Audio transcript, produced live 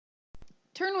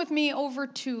Turn with me over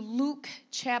to Luke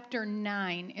chapter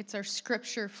 9. It's our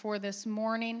scripture for this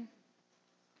morning.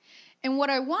 And what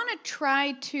I want to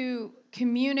try to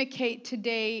communicate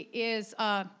today is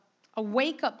a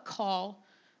wake-up call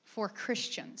for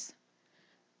Christians.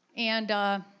 And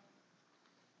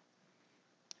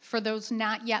for those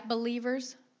not yet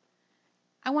believers,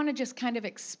 I want to just kind of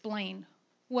explain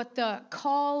what the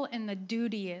call and the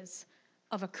duty is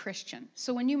of a Christian.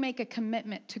 So when you make a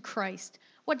commitment to Christ,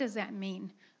 what does that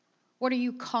mean? What are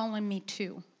you calling me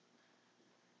to?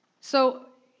 So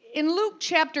in Luke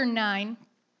chapter 9,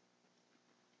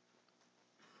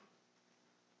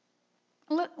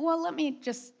 let me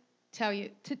just tell you,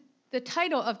 the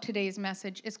title of today's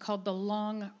message is called The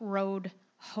Long Road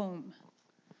Home.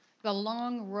 The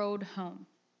Long Road Home.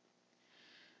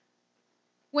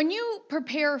 When you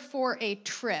prepare for a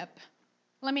trip,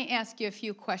 let me ask you a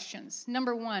few questions.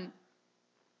 Number one,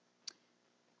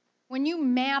 when you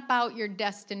map out your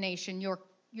destination,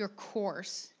 your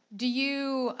course, do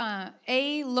you,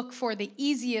 A, look for the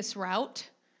easiest route,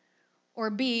 or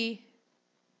B,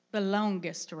 the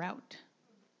longest route?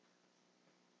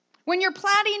 When you're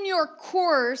plotting your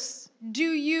course, do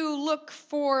you look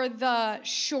for the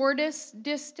shortest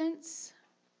distance?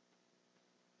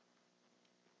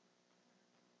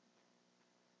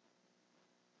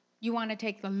 You want to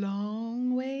take the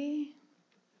long way?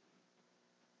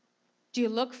 Do you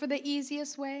look for the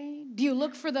easiest way? Do you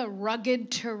look for the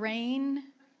rugged terrain?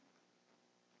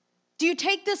 Do you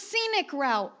take the scenic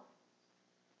route?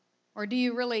 Or do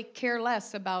you really care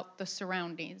less about the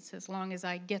surroundings as long as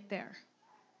I get there?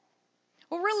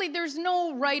 Well, really, there's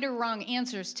no right or wrong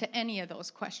answers to any of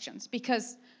those questions,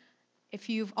 because if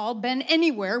you've all been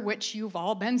anywhere, which you've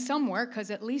all been somewhere,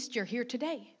 because at least you're here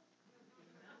today,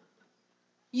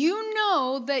 you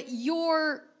know that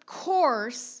your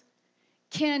course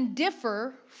can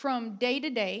differ from day to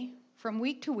day, from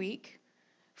week to week,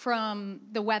 from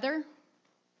the weather,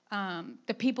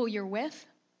 the people you're with,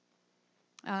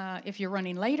 if you're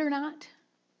running late or not,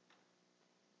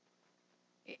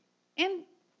 and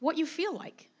what you feel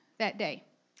like that day.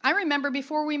 I remember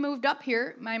before we moved up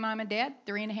here, my mom and dad,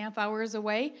 3.5 hours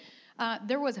away,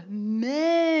 there was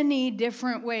many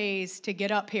different ways to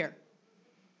get up here.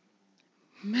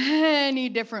 Many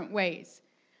different ways.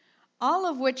 All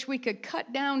of which we could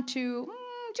cut down to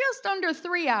just under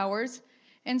 3 hours,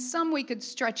 and some we could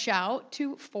stretch out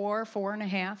to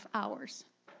 4.5 hours.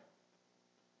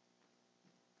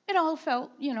 It all felt,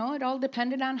 it all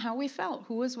depended on how we felt,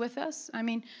 who was with us. I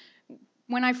mean,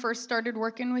 when I first started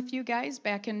working with you guys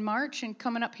back in March and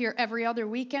coming up here every other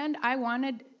weekend, I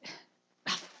wanted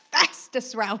the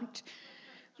fastest route,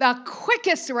 the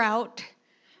quickest route,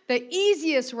 the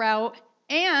easiest route.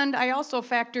 And I also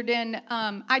factored in,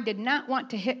 I did not want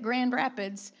to hit Grand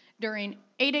Rapids during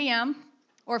 8 a.m.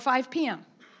 or 5 p.m.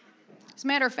 As a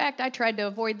matter of fact, I tried to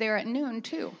avoid there at noon,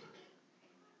 too.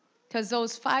 Because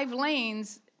those 5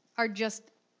 lanes are just,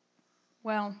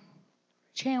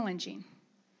 challenging.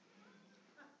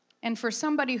 And for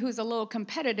somebody who's a little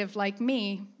competitive like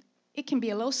me, it can be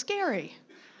a little scary.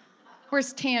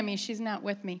 Where's Tammy? She's not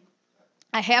with me.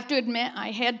 I have to admit,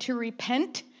 I had to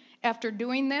repent after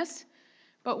doing this.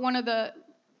 But one of the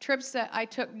trips that I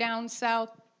took down south,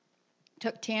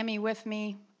 took Tammy with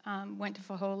me, went to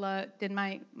Fajola, did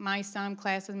my psalm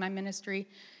classes, my ministry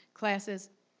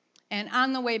classes. And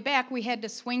on the way back, we had to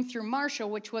swing through Marshall,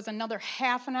 which was another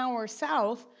half an hour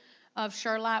south of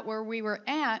Charlotte where we were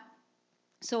at.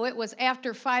 So it was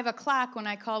after 5 o'clock when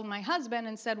I called my husband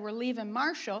and said, we're leaving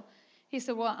Marshall. He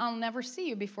said, well, I'll never see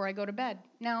you before I go to bed.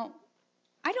 Now,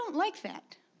 I don't like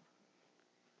that.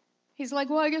 He's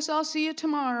like, well, I guess I'll see you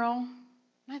tomorrow. And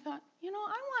I thought,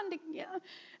 I wanted to, yeah.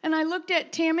 And I looked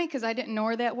at Tammy, because I didn't know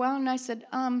her that well, and I said,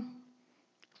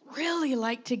 really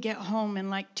like to get home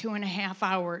in like 2.5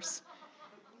 hours.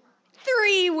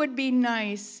 3 would be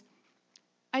nice.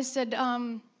 I said,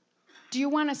 do you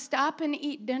want to stop and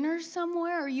eat dinner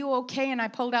somewhere? Are you okay? And I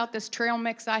pulled out this trail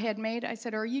mix I had made. I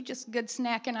said, are you just good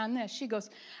snacking on this? She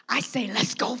goes, I say,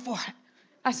 let's go for it.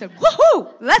 I said,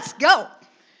 woohoo, let's go.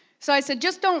 So I said,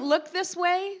 just don't look this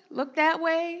way, look that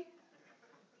way,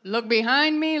 look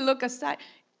behind me, look aside.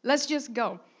 Let's just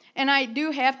go. And I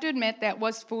do have to admit that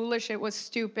was foolish, it was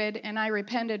stupid, and I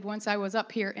repented once I was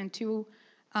up here in 2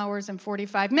 hours and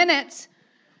 45 minutes.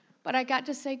 But I got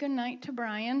to say goodnight to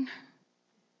Brian.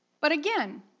 But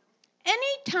again,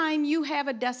 anytime you have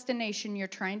a destination you're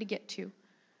trying to get to,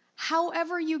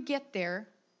 however you get there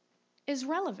is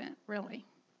relevant, really.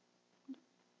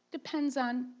 Depends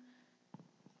on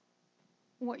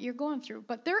what you're going through.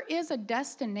 But there is a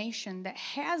destination that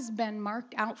has been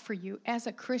marked out for you as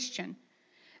a Christian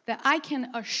that I can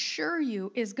assure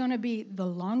you is going to be the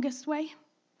longest way.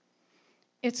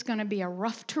 It's going to be a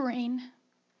rough terrain,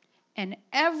 and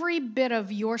every bit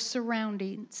of your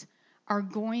surroundings are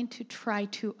going to try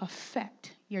to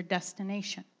affect your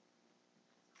destination,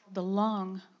 the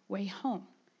long way home.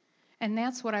 And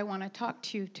that's what I want to talk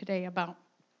to you today about.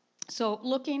 So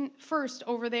looking first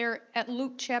over there at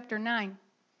Luke chapter 9,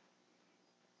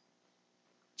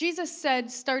 Jesus said,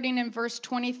 starting in verse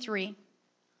 23,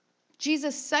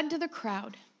 Jesus said to the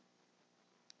crowd,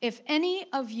 "If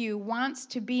any of you wants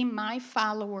to be my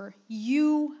follower,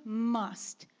 you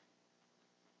must."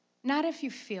 Not if you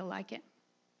feel like it.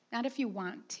 Not if you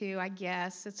want to, I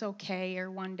guess. It's okay, or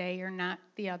one day or not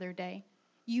the other day.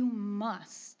 You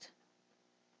must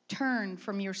turn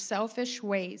from your selfish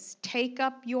ways. Take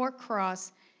up your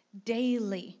cross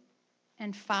daily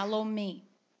and follow me.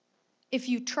 If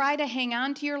you try to hang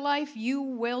on to your life, you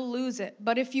will lose it.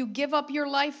 But if you give up your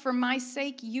life for my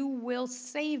sake, you will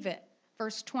save it.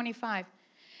 Verse 25.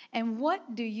 And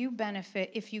what do you benefit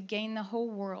if you gain the whole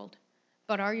world,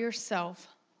 but are yourself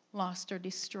lost or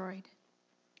destroyed?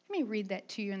 Let me read that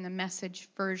to you in the Message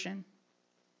version.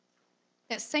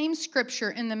 That same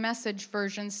scripture in the Message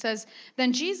version says,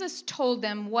 "Then Jesus told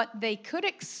them what they could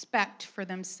expect for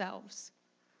themselves.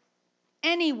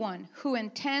 Anyone who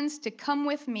intends to come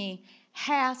with me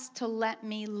has to let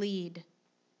me lead."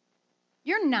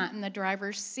 You're not in the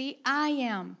driver's seat. I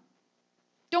am.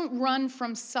 Don't run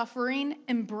from suffering.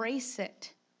 Embrace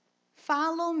it.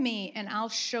 Follow me, and I'll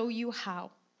show you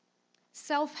how.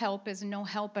 Self-help is no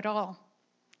help at all.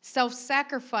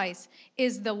 Self-sacrifice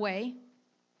is the way,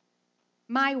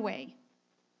 my way,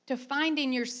 to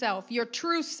finding yourself, your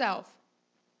true self.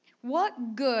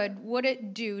 What good would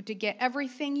it do to get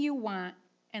everything you want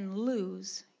and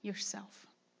lose yourself?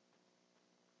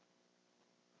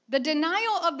 The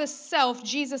denial of the self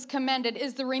Jesus commended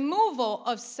is the removal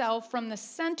of self from the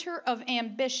center of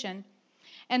ambition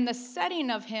and the setting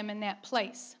of him in that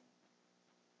place.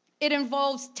 It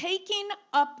involves taking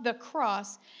up the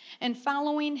cross and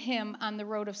following him on the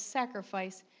road of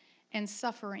sacrifice and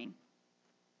suffering.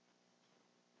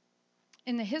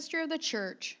 In the history of the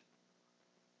church,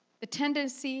 the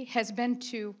tendency has been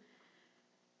to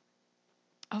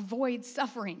avoid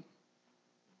suffering.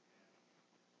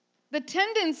 The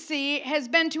tendency has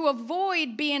been to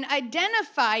avoid being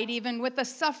identified even with the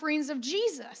sufferings of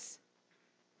Jesus.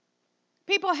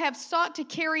 People have sought to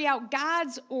carry out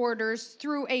God's orders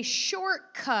through a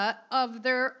shortcut of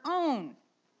their own.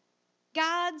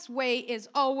 God's way is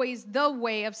always the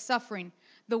way of suffering,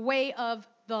 the way of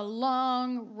the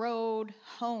long road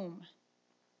home.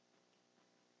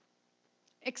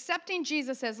 Accepting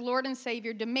Jesus as Lord and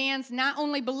Savior demands not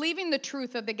only believing the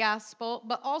truth of the gospel,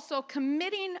 but also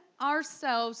committing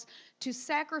ourselves to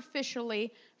sacrificially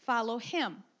follow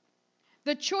him.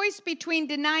 The choice between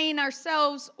denying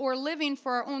ourselves or living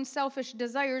for our own selfish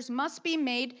desires must be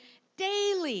made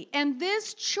daily, and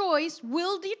this choice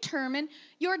will determine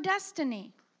your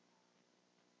destiny.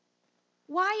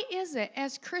 Why is it,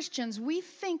 as Christians, we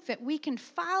think that we can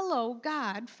follow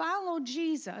God, follow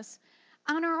Jesus,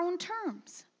 on our own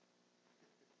terms?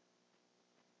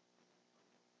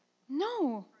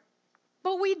 No,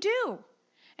 but we do.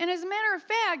 And as a matter of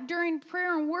fact, during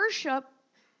prayer and worship,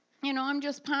 I'm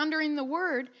just pondering the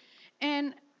word,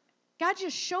 and God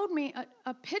just showed me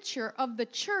a picture of the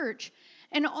church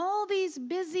and all these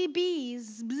busy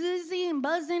bees, busy and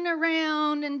buzzing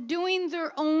around and doing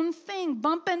their own thing,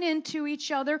 bumping into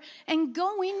each other and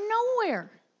going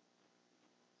nowhere.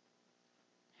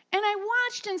 And I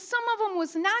watched, and some of them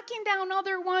was knocking down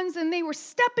other ones, and they were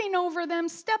stepping over them,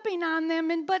 stepping on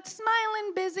them, but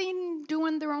smiling, busy, and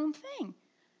doing their own thing.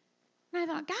 And I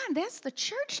thought, God, that's the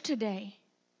church today.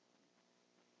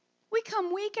 We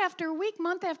come week after week,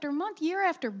 month after month, year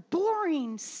after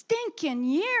boring, stinking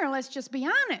year, let's just be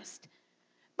honest,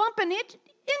 bumping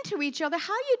into each other.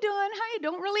 How you doing? How you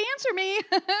don't really answer me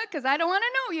because I don't want to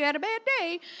know you had a bad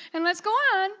day. And let's go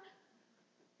on.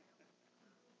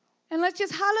 And let's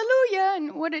just hallelujah.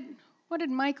 And what did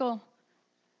Michael,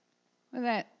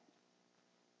 that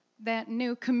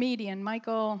new comedian,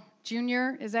 Michael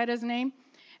Jr., is that his name?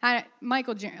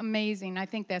 Michael Jr., amazing. I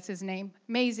think that's his name.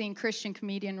 Amazing Christian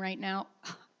comedian right now.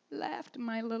 Laughed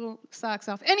my little socks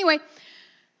off. Anyway,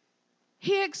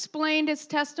 he explained his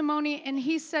testimony, and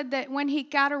he said that when he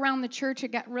got around the church, it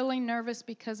got really nervous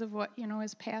because of what,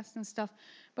 his past and stuff.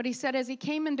 But he said as he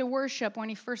came into worship, when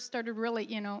he first started really,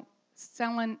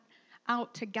 selling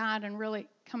out to God and really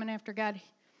coming after God,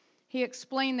 he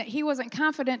explained that he wasn't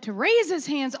confident to raise his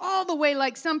hands all the way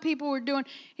like some people were doing.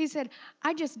 He said,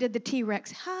 I just did the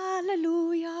T-Rex.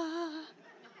 Hallelujah.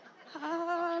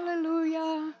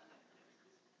 Hallelujah.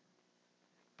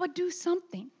 But do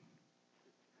something.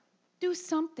 Do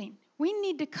something. We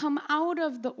need to come out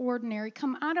of the ordinary,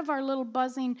 come out of our little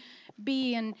buzzing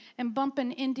bee and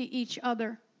bumping into each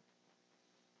other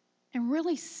and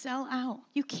really sell out.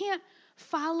 You can't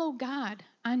follow God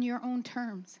on your own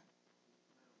terms.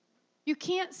 You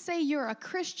can't say you're a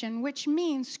Christian, which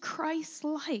means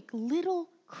Christ-like, little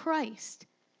Christ,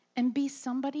 and be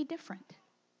somebody different.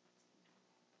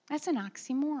 That's an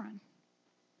oxymoron.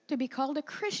 To be called a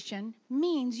Christian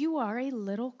means you are a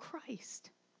little Christ.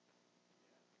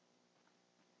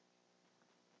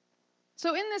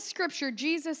 So in this scripture,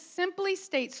 Jesus simply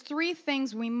states 3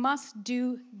 things we must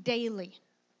do daily.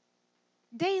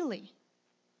 Daily.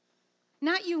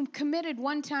 Not you committed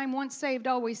one time, once saved,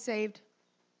 always saved.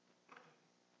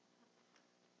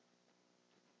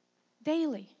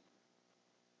 Daily.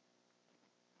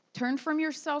 Turn from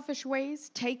your selfish ways,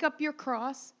 take up your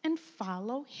cross, and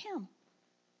follow him.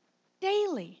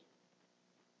 Daily.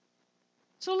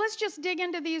 So let's just dig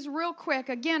into these real quick.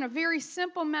 Again, a very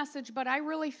simple message, but I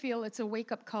really feel it's a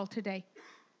wake-up call today.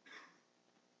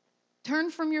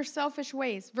 Turn from your selfish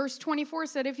ways. Verse 24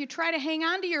 said, if you try to hang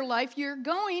on to your life, you're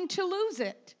going to lose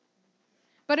it.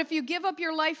 But if you give up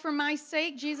your life for my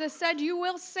sake, Jesus said, you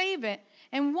will save it.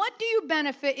 And what do you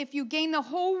benefit if you gain the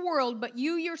whole world, but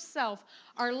you yourself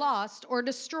are lost or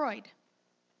destroyed?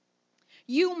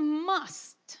 You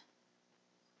must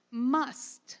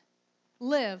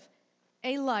live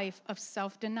a life of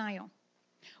self-denial.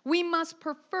 We must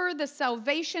prefer the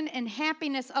salvation and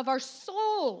happiness of our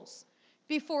souls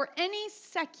before any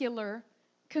secular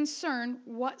concern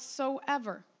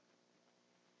whatsoever.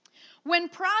 When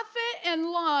profit and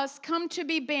loss come to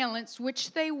be balanced,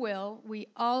 which they will, we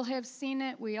all have seen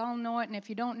it, we all know it, and if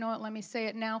you don't know it, let me say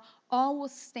it now, all will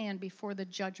stand before the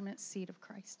judgment seat of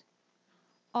Christ.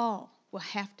 All will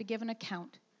have to give an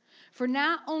account for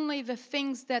not only the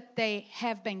things that they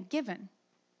have been given,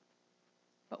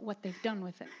 but what they've done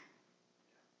with it.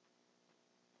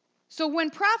 So when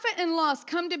profit and loss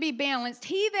come to be balanced,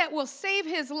 he that will save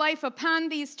his life upon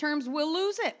these terms will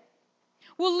lose it.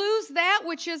 Will lose that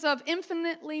which is of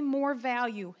infinitely more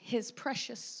value, his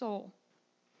precious soul.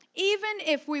 Even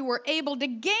if we were able to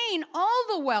gain all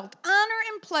the wealth, honor,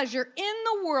 and pleasure in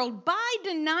the world by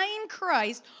denying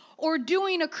Christ or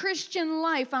doing a Christian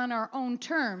life on our own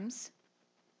terms,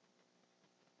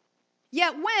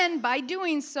 yet when, by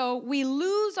doing so, we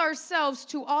lose ourselves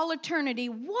to all eternity,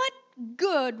 what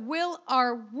good will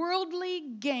our worldly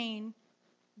gain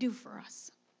do for us?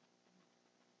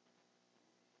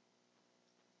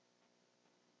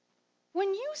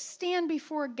 When you stand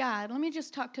before God, let me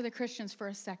just talk to the Christians for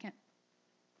a second,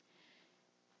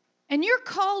 and you're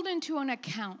called into an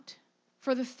account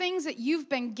for the things that you've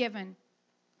been given,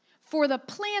 for the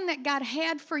plan that God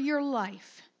had for your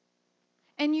life,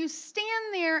 and you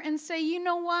stand there and say, you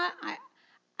know what,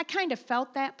 I kind of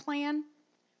felt that plan,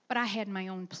 but I had my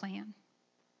own plan.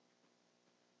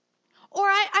 Or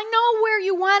I know where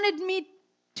you wanted me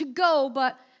to go,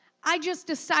 but I just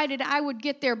decided I would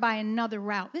get there by another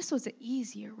route. This was an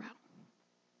easier route.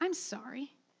 I'm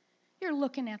sorry. You're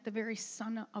looking at the very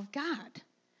Son of God,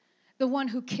 the one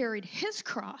who carried his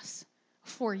cross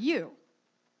for you.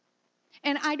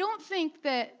 And I don't think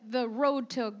that the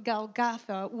road to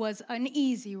Golgotha was an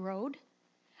easy road.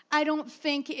 I don't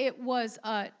think it was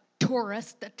a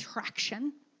tourist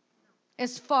attraction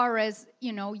as far as,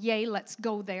 yay, let's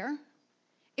go there.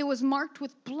 It was marked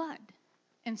with blood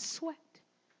and sweat.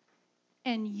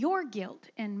 And your guilt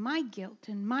and my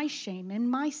shame and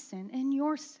my sin and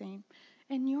your sin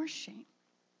and your shame.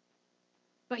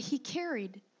 But he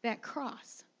carried that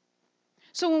cross.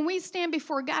 So when we stand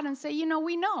before God and say,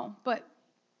 we know, but,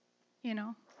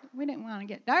 we didn't want to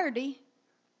get dirty.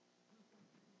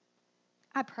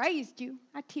 I praised you.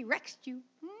 I T-Rexed you.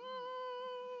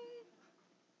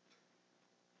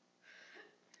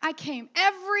 I came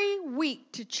every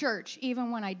week to church,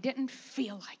 even when I didn't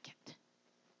feel like it.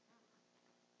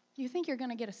 You think you're going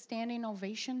to get a standing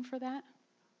ovation for that?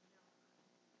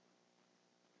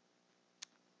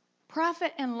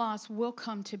 Profit and loss will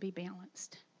come to be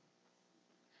balanced.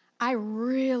 I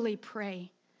really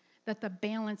pray that the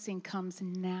balancing comes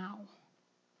now.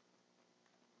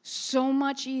 So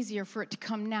much easier for it to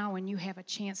come now when you have a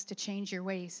chance to change your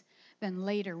ways than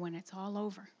later when it's all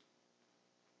over.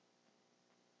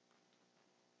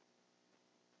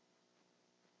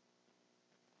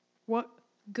 What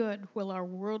good will our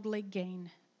worldly gain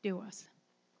do us?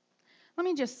 Let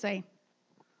me just say,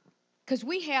 because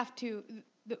we have to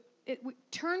we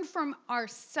turn from our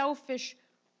selfish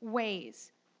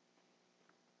ways.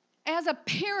 As a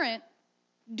parent,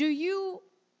 do you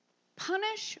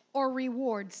punish or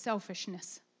reward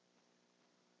selfishness?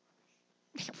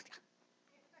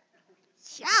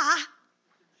 Yeah.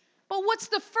 But what's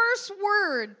the first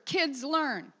word kids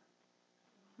learn?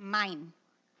 Mine.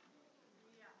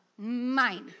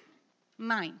 Mine.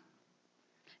 Mine.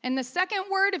 And the second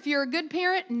word, if you're a good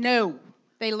parent, no.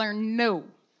 They learn no.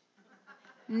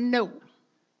 No.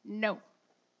 No.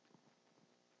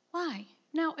 Why?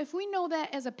 Now, if we know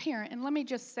that as a parent, and let me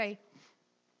just say,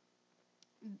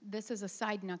 this is a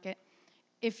side nugget.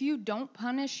 If you don't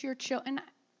punish your children, and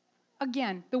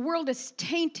again, the world is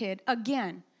tainted,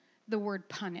 again, the word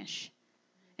punish.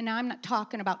 And now I'm not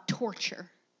talking about torture.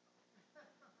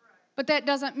 But that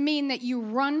doesn't mean that you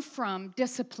run from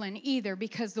discipline either,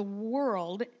 because the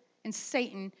world and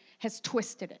Satan has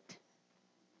twisted it.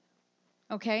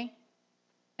 Okay?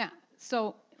 Now,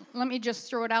 so let me just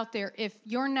throw it out there. If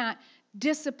you're not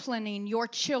disciplining your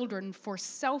children for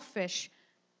selfish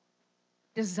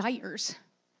desires,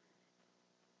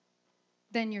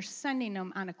 then you're sending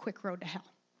them on a quick road to hell.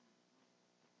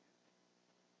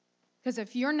 Because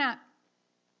if you're not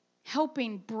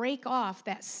helping break off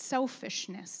that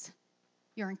selfishness,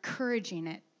 you're encouraging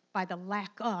it by the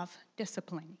lack of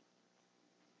discipline.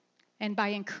 And by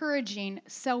encouraging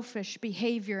selfish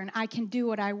behavior, and I can do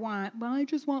what I want, well, I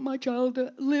just want my child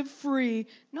to live free.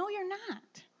 No, you're not.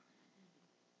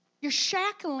 You're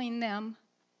shackling them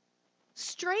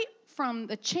straight from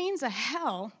the chains of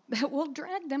hell that will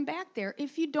drag them back there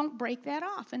if you don't break that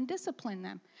off and discipline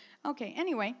them. Okay,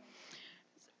 anyway,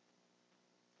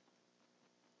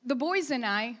 the boys and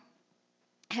I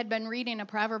had been reading a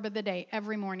proverb of the day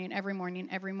every morning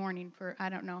for I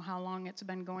don't know how long it's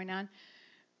been going on.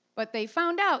 But they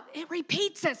found out it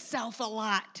repeats itself a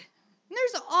lot. And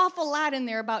there's an awful lot in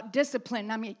there about discipline.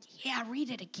 I mean, yeah, read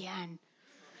it again.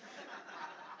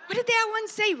 What did that one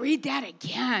say? Read that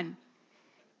again.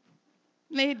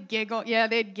 They'd giggle. Yeah,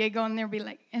 they'd giggle, and they'd be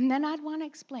like, and then I'd want to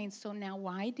explain, so now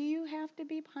why do you have to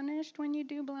be punished when you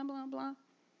do blah, blah, blah?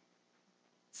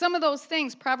 Some of those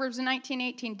things, Proverbs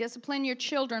 19:18, discipline your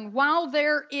children while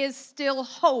there is still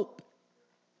hope.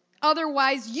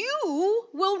 Otherwise, you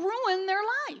will ruin their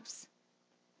lives.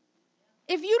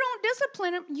 If you don't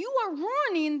discipline them, you are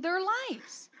ruining their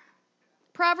lives.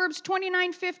 Proverbs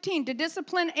 29:15, to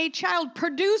discipline a child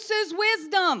produces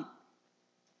wisdom.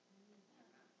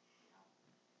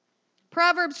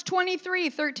 Proverbs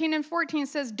 23:13 and 14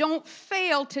 says, don't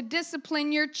fail to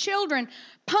discipline your children.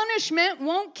 Punishment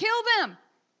won't kill them.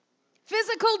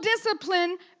 Physical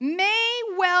discipline may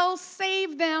well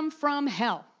save them from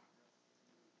hell.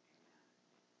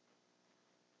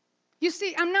 You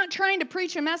see, I'm not trying to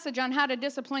preach a message on how to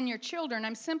discipline your children.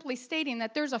 I'm simply stating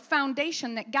that there's a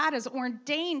foundation that God has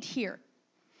ordained here.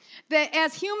 That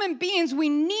as human beings, we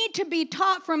need to be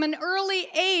taught from an early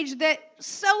age that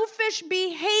selfish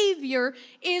behavior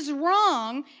is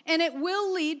wrong and it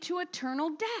will lead to eternal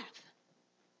death.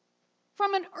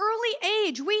 From an early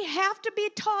age, we have to be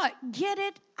taught, get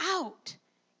it out.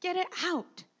 Get it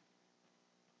out.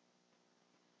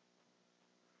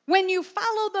 When you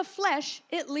follow the flesh,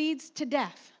 it leads to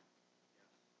death.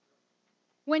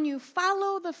 When you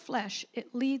follow the flesh,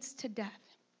 it leads to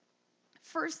death.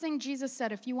 First thing Jesus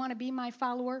said, if you want to be my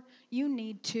follower, you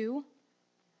need to,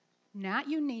 not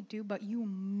you need to, but you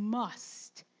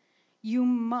must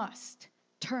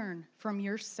turn from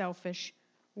your selfish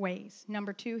ways.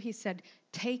 Number 2, he said,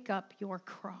 take up your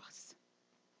cross.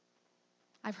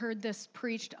 I've heard this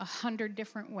preached 100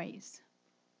 different ways.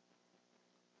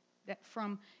 That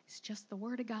from it's just the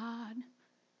Word of God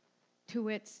to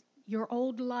it's your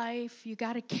old life, you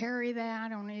got to carry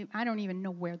that. I don't even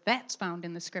know where that's found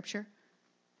in the Scripture.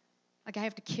 Like I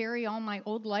have to carry all my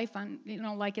old life on,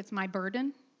 like it's my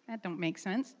burden. That don't make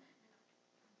sense.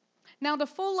 Now, the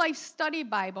Full Life Study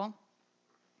Bible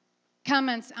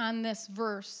comments on this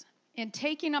verse. In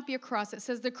taking up your cross, it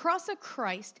says, the cross of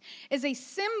Christ is a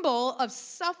symbol of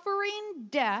suffering,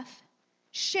 death,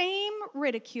 shame,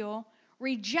 ridicule,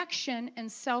 rejection,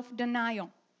 and self-denial.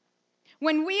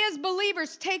 When we as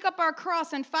believers take up our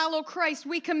cross and follow Christ,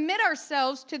 we commit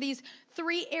ourselves to these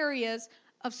 3 areas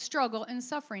of struggle and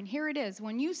suffering. Here it is.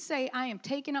 When you say, I am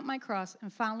taking up my cross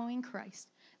and following Christ,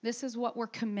 this is what we're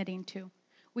committing to.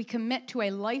 We commit to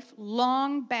a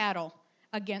lifelong battle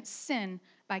against sin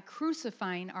by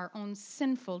crucifying our own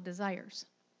sinful desires.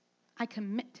 I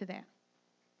commit to that.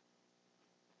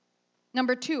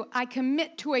 Number 2, I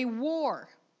commit to a war.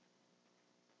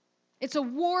 It's a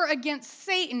war against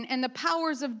Satan and the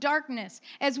powers of darkness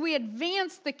as we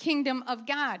advance the kingdom of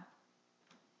God.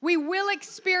 We will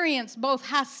experience both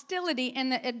hostility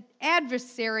and the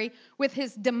adversary with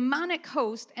his demonic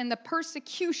host and the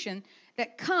persecution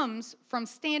that comes from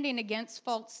standing against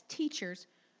false teachers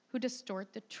who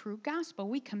distort the true gospel.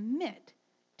 We commit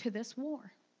to this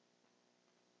war.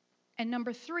 And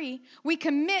number 3, we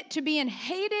commit to being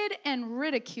hated and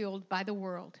ridiculed by the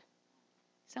world.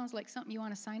 Sounds like something you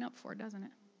want to sign up for, doesn't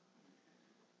it?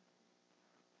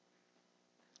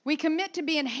 We commit to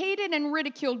being hated and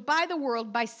ridiculed by the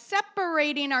world by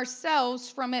separating ourselves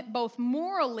from it both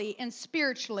morally and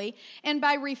spiritually, and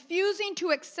by refusing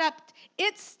to accept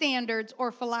its standards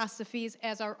or philosophies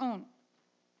as our own.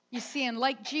 You see, and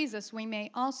like Jesus, we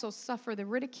may also suffer the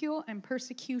ridicule and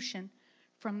persecution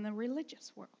from the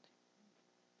religious world,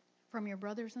 from your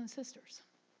brothers and sisters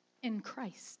in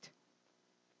Christ.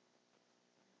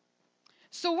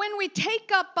 So when we take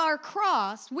up our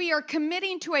cross, we are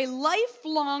committing to a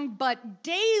lifelong but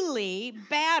daily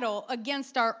battle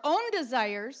against our own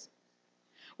desires.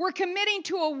 We're committing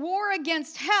to a war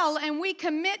against hell, and we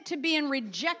commit to being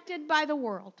rejected by the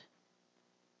world.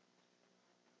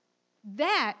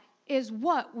 That is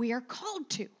what we are called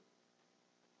to.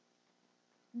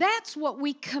 That's what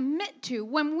we commit to.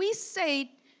 When we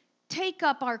say take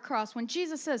up our cross, when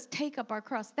Jesus says take up our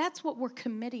cross, that's what we're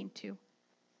committing to.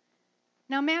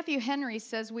 Now, Matthew Henry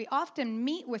says we often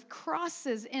meet with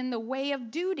crosses in the way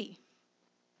of duty.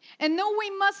 And though we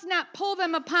must not pull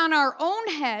them upon our own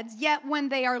heads, yet when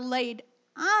they are laid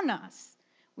on us,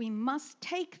 we must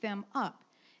take them up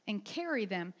and carry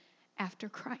them after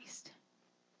Christ.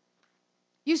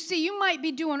 You see, you might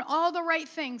be doing all the right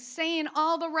things, saying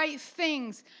all the right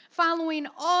things, following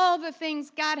all the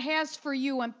things God has for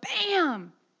you, and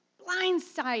bam,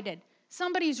 blindsided.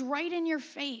 Somebody's right in your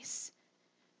face,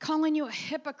 calling you a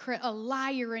hypocrite, a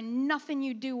liar, and nothing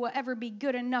you do will ever be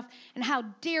good enough. And how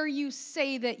dare you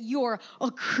say that you're a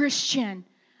Christian?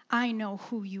 I know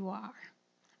who you are.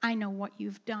 I know what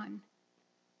you've done.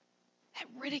 That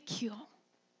ridicule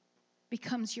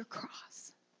becomes your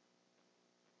cross.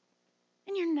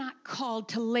 And you're not called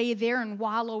to lay there and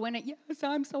wallow in it. Yes,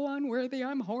 I'm so unworthy.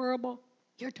 I'm horrible.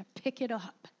 You're to pick it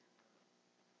up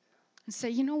and say,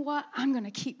 you know what? I'm going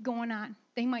to keep going on.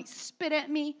 They might spit at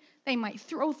me. They might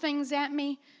throw things at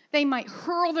me. They might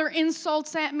hurl their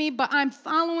insults at me, but I'm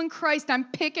following Christ. I'm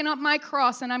picking up my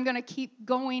cross, and I'm going to keep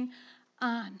going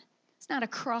on. It's not a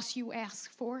cross you asked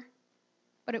for,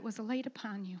 but it was laid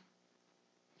upon you.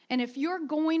 And if you're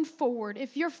going forward,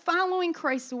 if you're following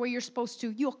Christ the way you're supposed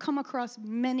to, you'll come across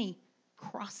many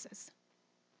crosses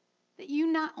that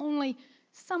you not only,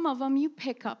 some of them you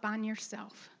pick up on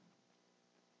yourself,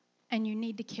 and you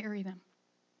need to carry them.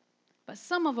 But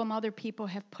some of them other people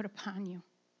have put upon you.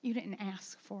 You didn't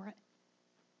ask for it,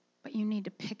 but you need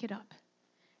to pick it up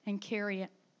and carry it.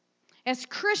 As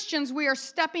Christians, we are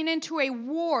stepping into a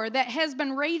war that has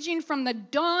been raging from the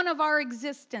dawn of our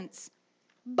existence.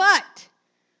 But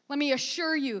let me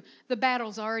assure you, the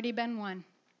battle's already been won.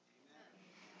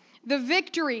 The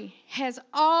victory has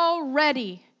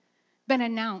already been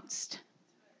announced.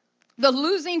 The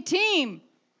losing team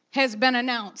has been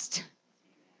announced.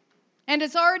 And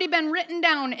it's already been written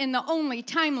down in the only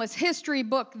timeless history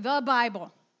book, the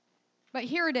Bible. But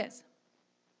here it is.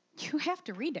 You have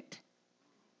to read it.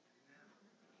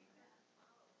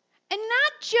 And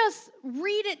not just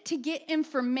read it to get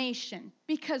information,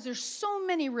 because there's so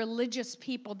many religious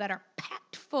people that are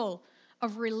packed full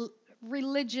of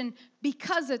religion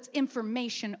because it's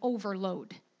information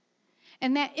overload.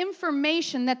 And that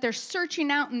information that they're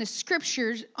searching out in the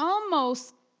scriptures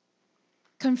almost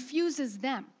confuses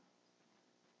them,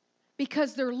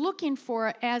 because they're looking for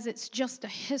it as it's just a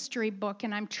history book,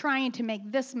 and I'm trying to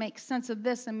make this make sense of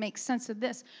this and make sense of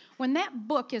this, when that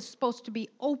book is supposed to be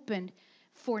opened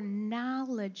for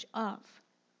knowledge of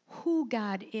who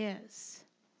God is,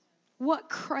 what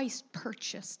Christ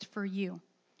purchased for you,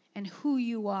 and who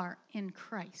you are in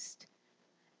Christ.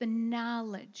 The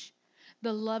knowledge,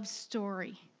 the love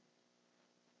story,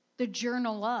 the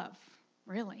journal of,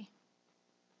 really.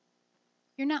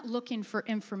 You're not looking for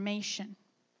information.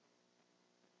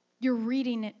 You're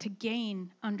reading it to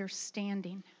gain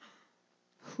understanding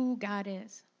who God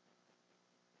is.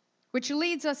 Which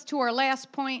leads us to our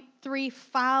last point, 3,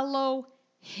 follow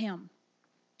him.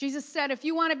 Jesus said, if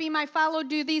you want to be my follower,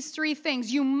 do these 3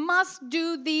 things. You must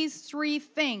do these 3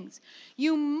 things.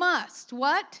 You must,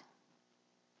 what?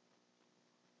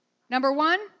 Number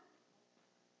 1,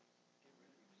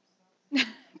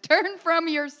 turn from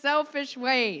your selfish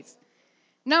ways.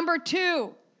 Number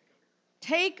 2,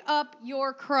 take up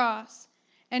your cross.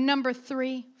 And number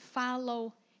 3,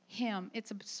 follow him.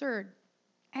 It's absurd,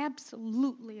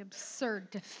 absolutely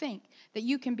absurd to think that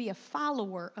you can be a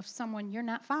follower of someone you're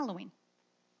not following.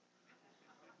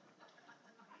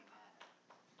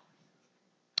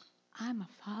 I'm a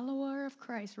follower of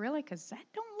Christ. Really? Because that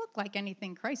don't look like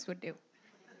anything Christ would do.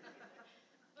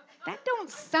 That don't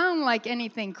sound like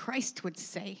anything Christ would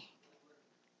say.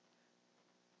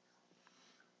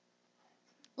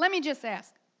 Let me just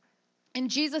ask, in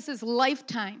Jesus'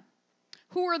 lifetime,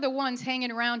 who are the ones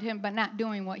hanging around him but not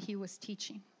doing what he was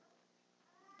teaching?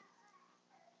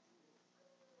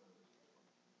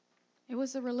 It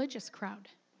was a religious crowd.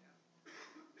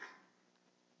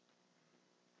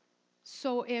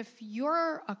 So if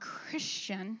you're a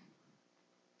Christian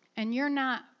and you're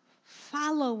not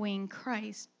following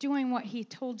Christ, doing what he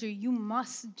told you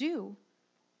must do,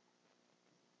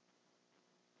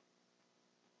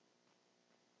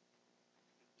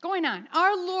 going on,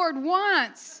 our Lord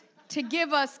wants to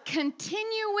give us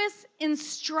continuous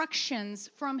instructions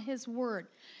from his word,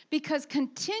 because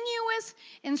continuous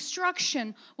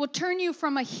instruction will turn you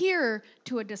from a hearer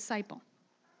to a disciple.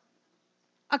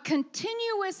 A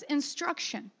continuous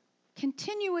instruction.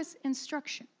 Continuous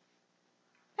instruction.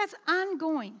 That's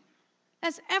ongoing.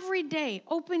 That's every day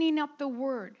opening up the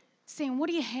word, saying, what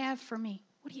do you have for me?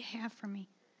 What do you have for me?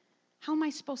 How am I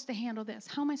supposed to handle this?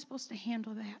 How am I supposed to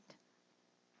handle that?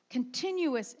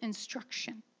 Continuous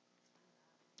instruction.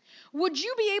 Would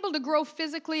you be able to grow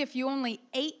physically if you only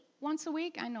ate once a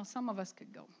week? I know some of us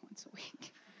could go once a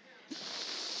week.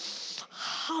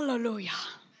 Hallelujah.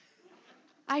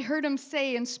 I heard him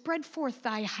say, and spread forth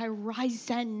thy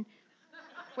horizon.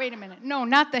 Wait a minute. No,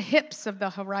 not the hips of the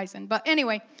horizon. But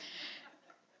anyway,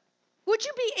 would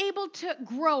you be able to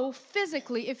grow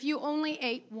physically if you only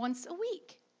ate once a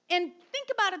week? And think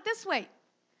about it this way.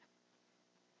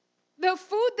 The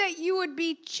food that you would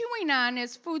be chewing on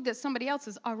is food that somebody else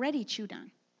has already chewed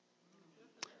on.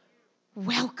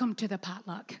 Welcome to the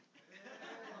potluck.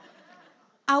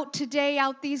 Out today,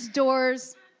 out these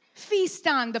doors, feast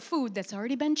on the food that's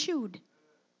already been chewed.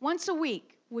 Once a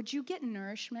week, would you get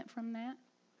nourishment from that?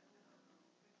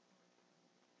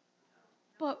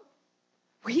 But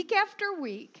week after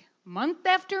week, month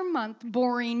after month,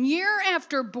 boring year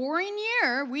after boring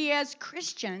year, we as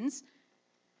Christians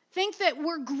think that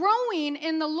we're growing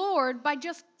in the Lord by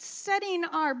just setting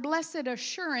our blessed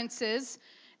assurances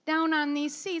down on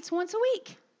these seats once a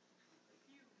week.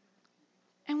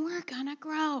 And we're going to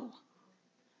grow.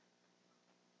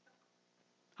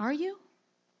 Are you?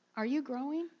 Are you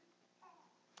growing?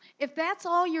 If that's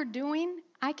all you're doing,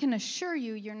 I can assure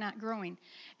you you're not growing.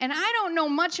 And I don't know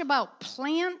much about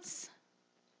plants,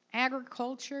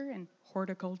 agriculture, and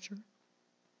horticulture.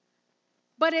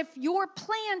 But if your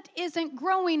plant isn't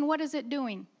growing, what is it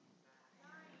doing?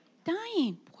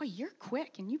 Dying. Boy, you're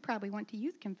quick, and you probably went to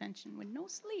youth convention with no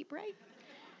sleep, right?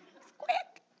 It's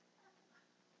quick.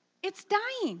 It's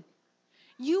dying.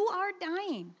 You are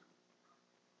dying.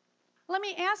 Let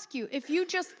me ask you, if you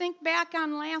just think back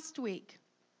on last week,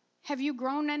 have you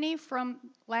grown any from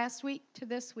last week to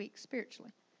this week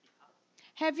spiritually?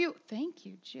 Have you? Thank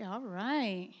you, Gee, all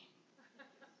right.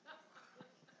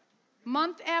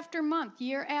 Month after month,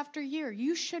 year after year,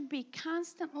 you should be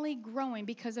constantly growing,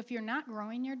 because if you're not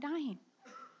growing, you're dying.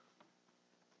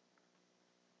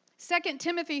 2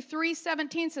 Timothy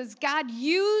 3:17 says, God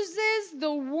uses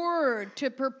the word to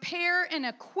prepare and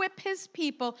equip his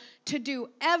people to do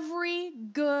every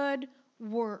good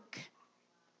work.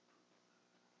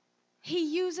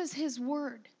 He uses his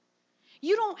word.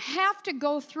 You don't have to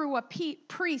go through a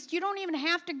priest. You don't even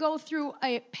have to go through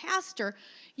a pastor.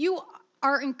 You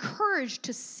are encouraged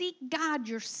to seek God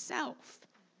yourself.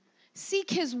 Seek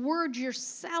his word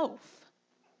yourself.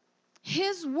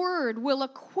 His word will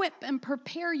equip and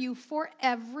prepare you for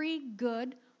every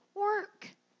good work.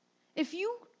 If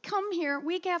you come here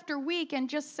week after week and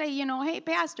just say, hey,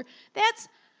 pastor, that's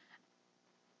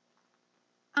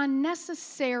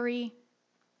unnecessary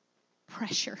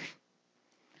pressure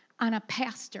on a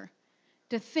pastor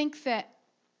to think that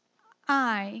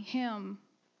him,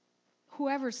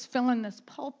 whoever's filling this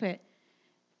pulpit,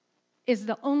 is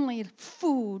the only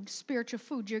food, spiritual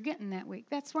food you're getting that week.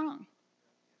 That's wrong.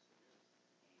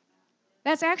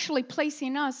 That's actually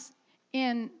placing us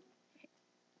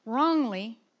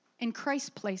wrongly in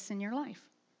Christ's place in your life.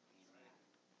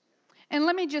 And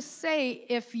let me just say,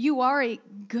 if you are a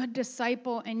good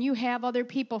disciple and you have other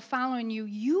people following you,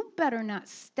 you better not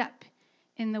step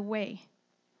in the way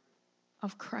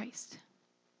of Christ.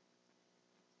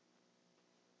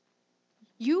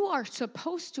 You are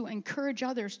supposed to encourage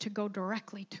others to go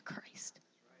directly to Christ.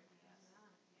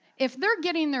 If they're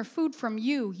getting their food from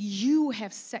you, you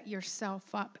have set yourself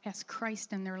up as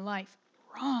Christ in their life.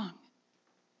 Wrong.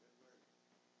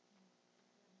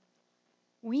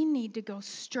 We need to go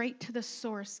straight to the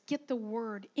source, get the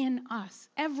word in us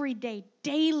every day,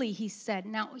 daily, he said.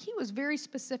 Now, he was very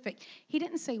specific. He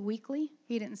didn't say weekly.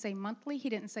 He didn't say monthly. He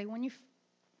didn't say when you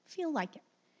feel like it.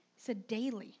 He said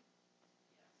daily.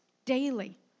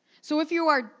 daily. So if you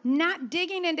are not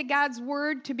digging into God's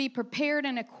word to be prepared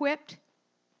and equipped,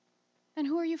 then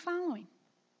who are you following?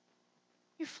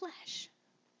 Your flesh.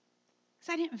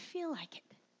 Because I didn't feel like it.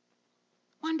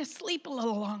 Wanted to sleep a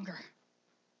little longer.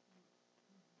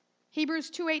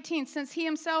 Hebrews 2:18, since he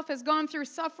himself has gone through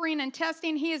suffering and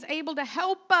testing, he is able to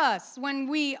help us when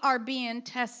we are being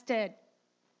tested.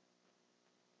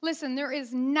 Listen, there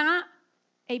is not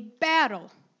a battle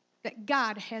that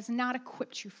God has not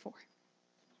equipped you for.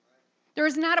 There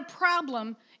is not a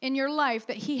problem in your life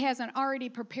that he hasn't already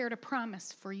prepared a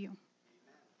promise for you.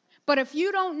 But if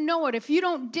you don't know it, if you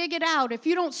don't dig it out, if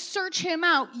you don't search him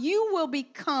out, you will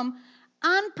become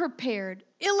unprepared,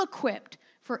 ill-equipped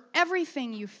for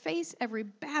everything you face, every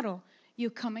battle you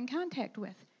come in contact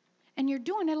with. And you're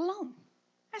doing it alone.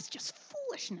 That's just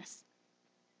foolishness.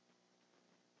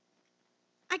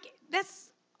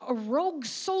 That's a rogue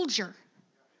soldier.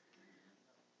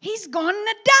 He's going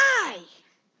to die.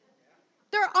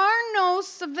 There are no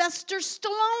Sylvester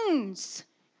Stallones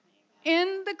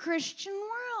in the Christian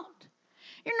world.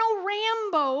 You're no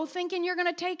Rambo thinking you're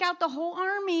going to take out the whole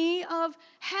army of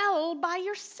hell by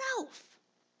yourself.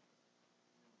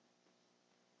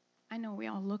 I know we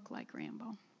all look like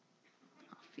Rambo.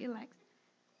 I feel like.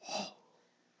 Oh.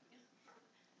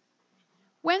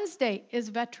 Wednesday is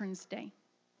Veterans Day.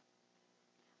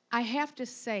 I have to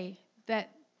say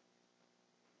that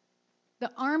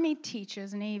the Army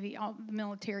teaches, Navy, all the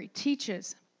military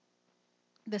teaches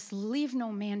this leave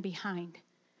no man behind.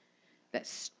 That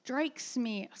strikes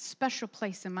me a special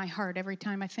place in my heart every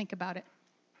time I think about it.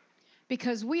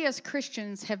 Because we as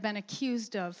Christians have been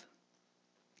accused of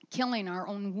killing our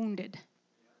own wounded.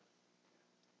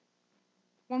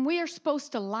 When we are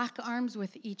supposed to lock arms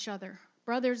with each other,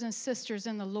 brothers and sisters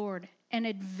in the Lord, and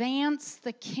advance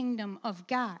the kingdom of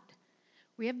God,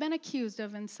 we have been accused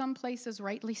of, in some places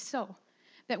rightly so,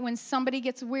 that when somebody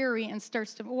gets weary and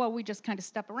starts to, well, we just kind of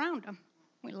step around them.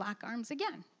 We lock arms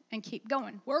again and keep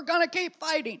going. We're going to keep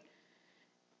fighting.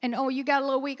 And, oh, you got a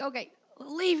little weak. Okay,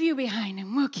 leave you behind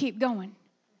and we'll keep going.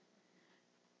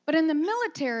 But in the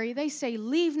military, they say,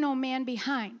 leave no man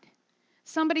behind.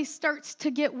 Somebody starts to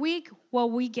get weak, well,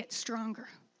 we get stronger.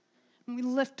 And we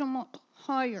lift them up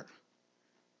higher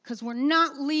because we're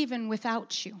not leaving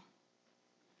without you.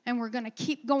 And we're going to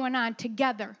keep going on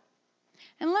together.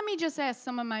 And let me just ask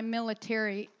some of my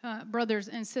military brothers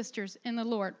and sisters in the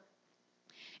Lord.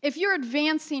 If you're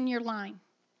advancing your line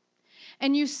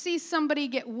and you see somebody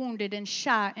get wounded and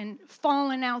shot and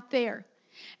fallen out there,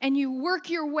 and you work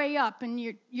your way up and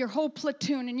your whole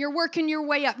platoon, and you're working your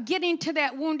way up, getting to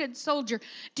that wounded soldier,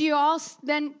 do you all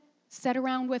then sit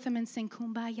around with him and sing,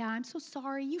 Kumbaya, I'm so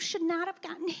sorry, you should not have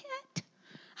gotten hit.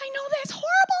 I know that's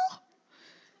horrible.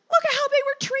 Look at how they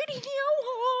were treating you.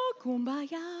 Oh,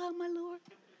 Kumbaya, my Lord.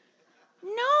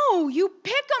 No, you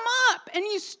pick them up and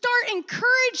you start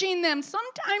encouraging them,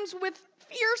 sometimes with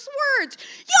fierce words.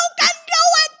 You can do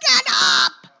it, get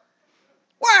up.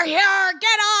 We're here,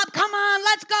 get up, come on,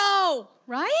 let's go.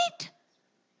 Right?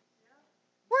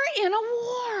 We're in a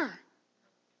war.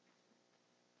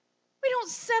 We don't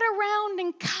sit around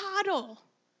and coddle.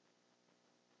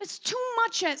 It's too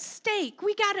much at stake.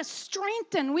 We got to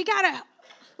strengthen. We got to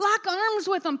lock arms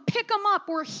with them, pick them up.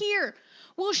 We're here.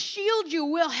 We'll shield you.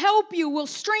 We'll help you. We'll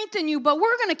strengthen you. But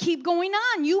we're going to keep going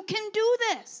on. You can do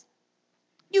this.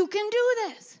 You can do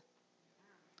this.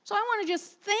 So I want to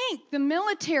just thank the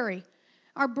military,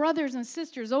 our brothers and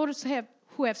sisters, those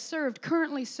who have served,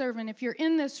 currently serving. If you're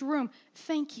in this room,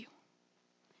 thank you.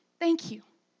 Thank you.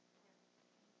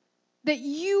 That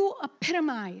you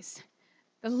epitomize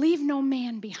the leave no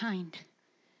man behind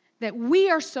that we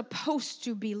are supposed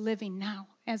to be living now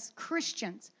as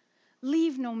Christians.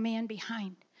 Leave no man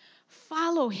behind.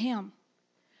 Follow him.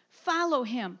 Follow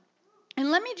him.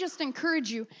 And let me just encourage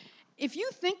you, if you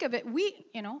think of it,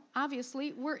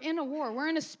 obviously we're in a war. We're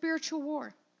in a spiritual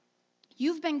war.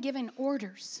 You've been given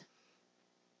orders.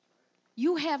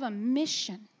 You have a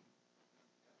mission.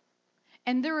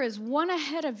 And there is one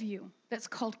ahead of you that's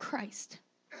called Christ,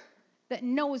 that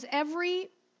knows every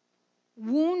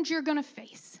wound you're going to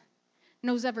face,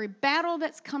 knows every battle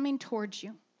that's coming towards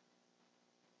you,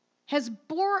 has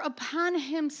bore upon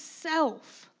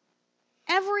himself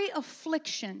every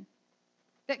affliction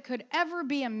that could ever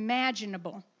be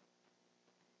imaginable,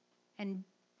 and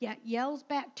yet yells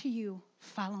back to you,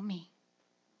 follow me,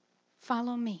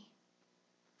 follow me,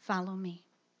 follow me,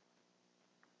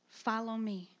 follow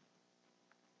me.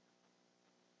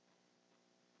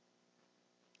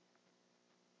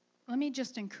 Let me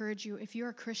just encourage you, if you're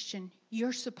a Christian,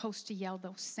 you're supposed to yell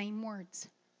those same words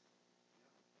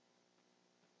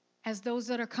as those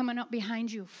that are coming up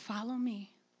behind you. Follow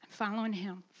me and following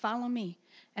him. Follow me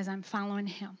as I'm following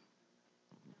him.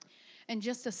 And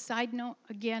just a side note,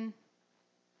 again,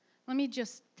 let me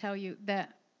just tell you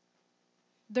that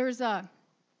there's a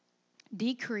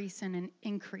decrease and an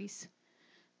increase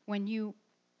when you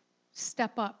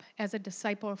step up as a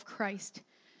disciple of Christ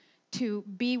to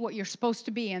be what you're supposed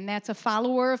to be, and that's a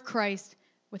follower of Christ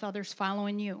with others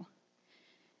following you.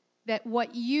 That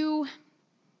what you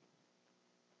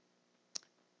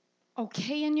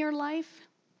okay in your life,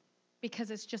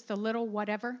 because it's just a little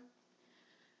whatever,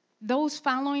 those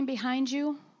following behind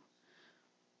you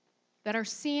that are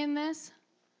seeing this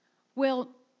will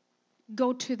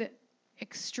go to the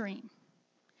extreme.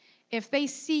 If they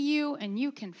see you and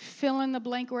you can fill in the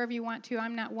blank wherever you want to,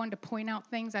 I'm not one to point out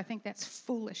things. I think that's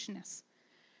foolishness.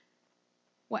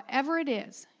 Whatever it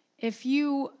is, if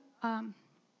you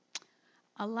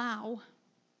allow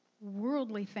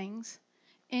worldly things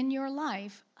in your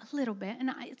life a little bit,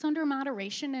 and it's under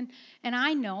moderation, and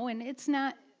I know, and it's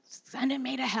not sending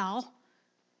me to hell.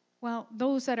 Well,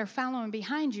 those that are following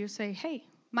behind you say, hey,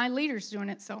 my leader's doing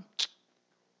it, so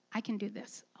I can do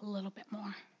this a little bit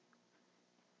more.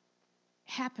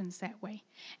 Happens that way.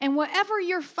 And whatever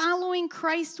you're following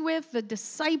Christ with, the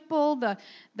disciple,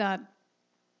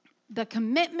 the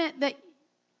commitment that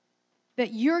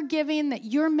you're giving, that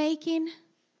you're making,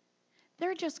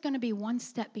 they're just going to be one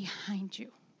step behind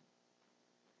you.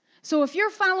 So if you're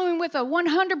following with a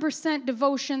 100%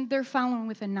 devotion, they're following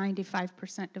with a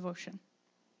 95% devotion.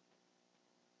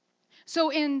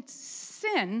 So in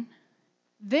sin,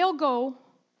 they'll go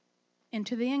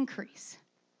into the increase.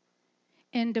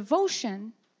 In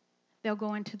devotion, they'll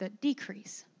go into the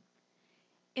decrease.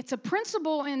 It's a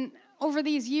principle over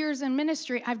these years in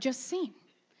ministry I've just seen.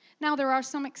 Now, there are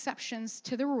some exceptions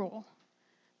to the rule,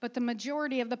 but the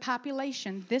majority of the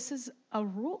population, this is a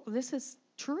rule. This is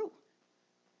true.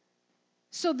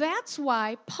 So that's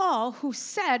why Paul, who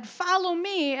said, follow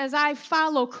me as I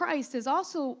follow Christ, is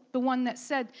also the one that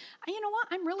said, you know what,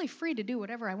 I'm really free to do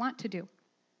whatever I want to do.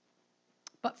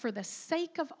 But for the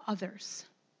sake of others,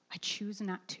 I choose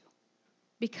not to.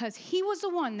 Because he was the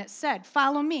one that said,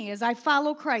 follow me as I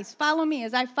follow Christ. Follow me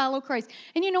as I follow Christ.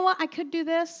 And you know what? I could do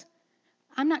this.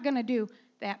 I'm not going to do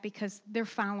that because they're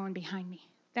following behind me.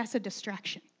 That's a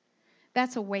distraction.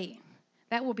 That's a weight.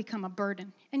 That will become a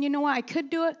burden. And you know what? I could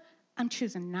do it. I'm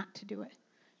choosing not to do it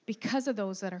because of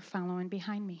those that are following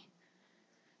behind me.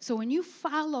 So when you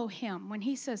follow him, when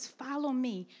he says, follow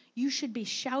me, you should be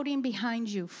shouting behind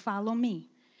you, follow me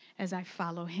as I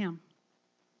follow him.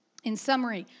 In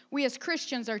summary, we as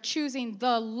Christians are choosing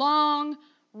the long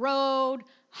road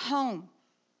home.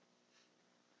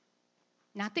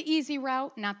 Not the easy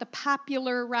route, not the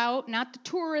popular route, not the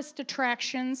tourist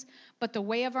attractions, but the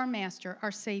way of our Master,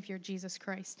 our Savior, Jesus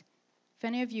Christ. If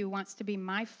any of you wants to be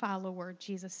my follower,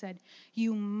 Jesus said,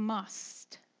 you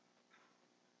must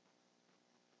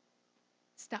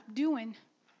stop doing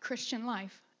Christian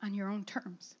life on your own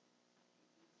terms.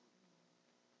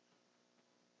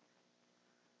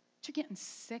 You're getting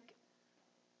sick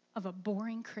of a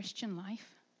boring Christian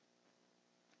life.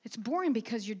 It's boring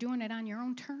because you're doing it on your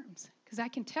own terms. Because I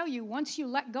can tell you, once you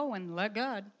let go and let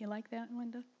God, you like that,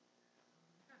 Linda?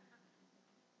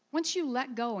 Once you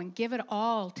let go and give it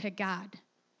all to God,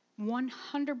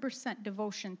 100%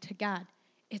 devotion to God,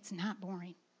 it's not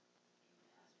boring.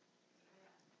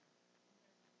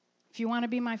 If you want to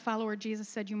be my follower, Jesus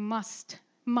said, you must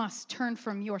turn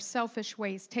from your selfish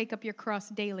ways, take up your cross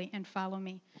daily, and follow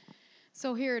me.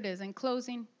 So here it is. In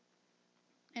closing,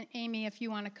 and Amy, if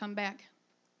you want to come back.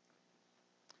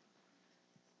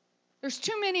 There's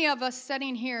too many of us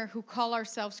sitting here who call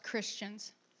ourselves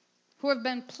Christians, who have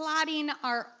been plotting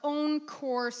our own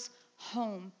course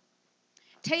home,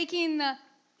 taking the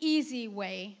easy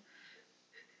way,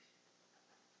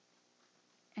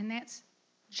 and that's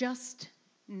just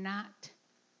not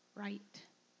right.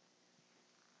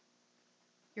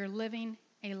 You're living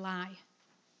a lie.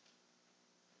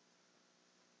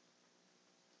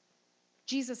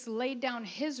 Jesus laid down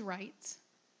his rights.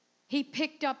 He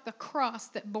picked up the cross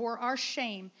that bore our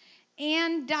shame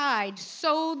and died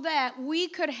so that we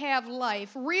could have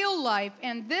life, real life,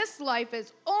 and this life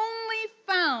is only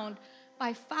found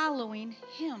by following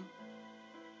him.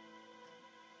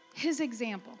 His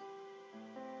example.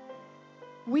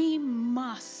 We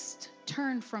must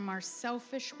turn from our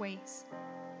selfish ways,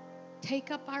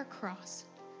 take up our cross,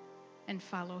 and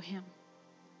follow him.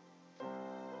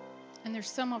 And there's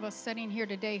some of us sitting here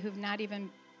today who've not even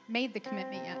made the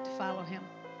commitment yet to follow him.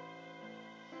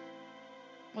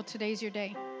 Well, today's your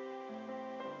day.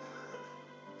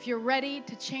 If you're ready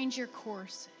to change your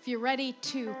course, if you're ready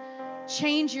to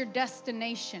change your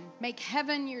destination, make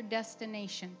heaven your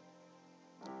destination,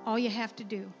 All you have to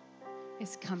do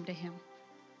is come to him.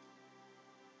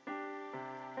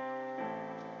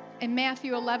 In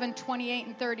Matthew 11:28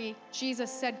 and 30,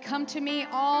 Jesus said, "Come to me,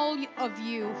 all of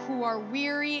you who are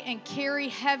weary and carry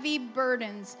heavy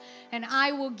burdens, and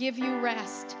I will give you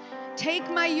rest. Take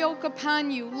my yoke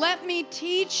upon you. Let me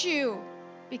teach you,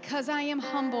 because I am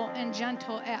humble and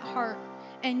gentle at heart,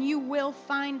 and you will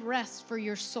find rest for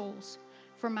your souls.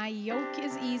 For my yoke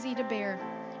is easy to bear,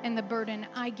 and the burden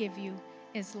I give you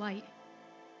is light."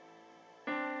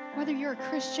 Whether you're a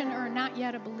Christian or not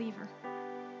yet a believer,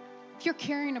 if you're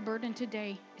carrying a burden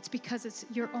today, it's because it's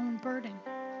your own burden.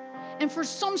 And for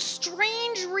some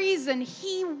strange reason,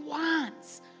 he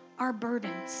wants our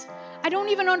burdens. I don't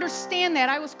even understand that.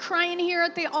 I was crying here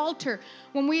at the altar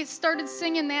when we started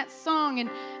singing that song, and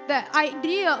the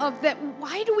idea of that,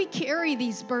 why do we carry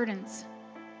these burdens?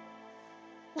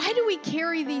 Why do we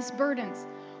carry these burdens?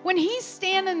 When he's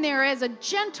standing there as a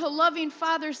gentle, loving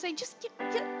father saying,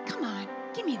 come on,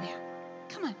 give me that.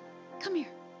 Come on, come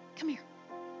here.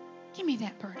 Give me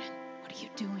that burden. What are you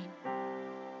doing?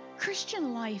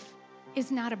 Christian life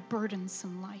is not a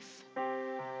burdensome life.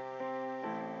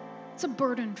 It's a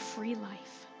burden-free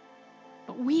life.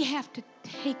 But we have to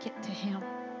take it to him.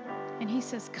 And he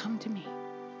says, come to me.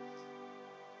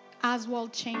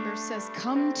 Oswald Chambers says,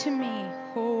 come to me.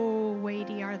 Oh,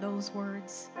 weighty are those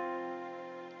words.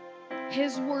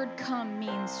 His word come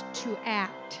means to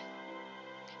act.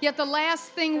 Yet the last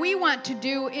thing we want to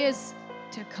do is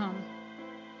to come.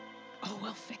 Oh,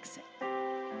 we'll fix it.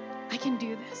 I can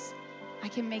do this. I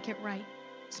can make it right.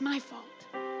 It's my fault.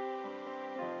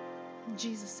 And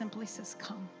Jesus simply says,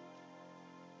 come.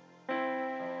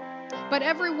 But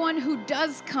everyone who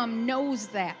does come knows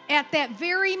that. At that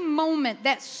very moment,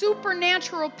 that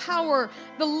supernatural power,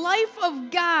 the life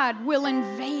of God will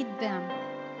invade them.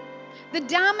 The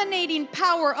dominating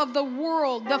power of the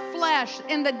world, the flesh,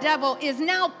 and the devil is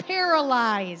now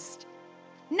paralyzed.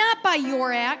 Not by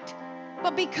your act,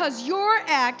 but because your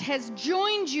act has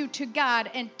joined you to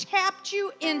God and tapped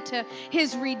you into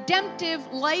his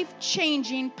redemptive,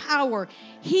 life-changing power.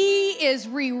 He is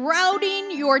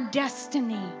rerouting your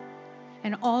destiny,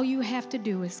 and all you have to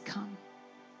do is come.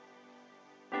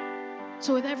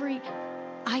 So with every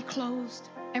eye closed,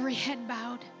 every head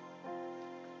bowed,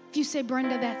 if you say,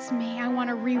 Brenda, that's me, I want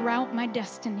to reroute my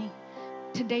destiny.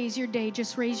 Today's your day.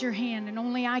 Just raise your hand, and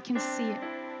only I can see it.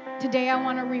 Today I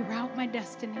want to reroute my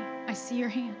destiny. I see your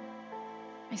hand.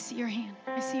 I see your hand.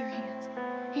 I see your hands.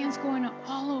 Hands going up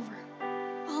all over.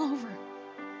 All over.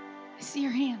 I see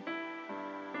your hand.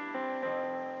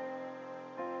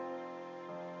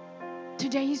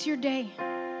 Today's your day.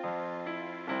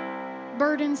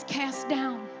 Burdens cast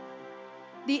down.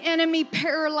 The enemy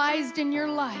paralyzed in your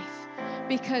life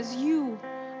because you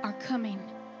are coming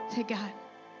to God.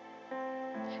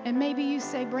 And maybe you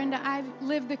say, Brenda, I've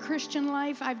lived the Christian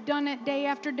life. I've done it day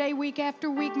after day, week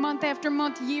after week, month after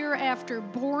month, year after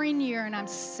boring year, and I'm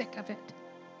sick of it.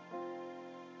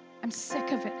 I'm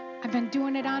sick of it. I've been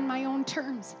doing it on my own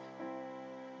terms.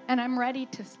 And I'm ready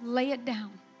to lay it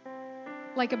down.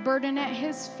 Like a burden at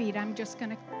his feet, I'm just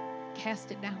going to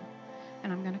cast it down.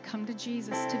 And I'm going to come to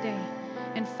Jesus today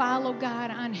and follow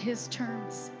God on his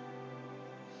terms.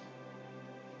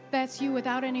 That's you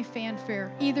without any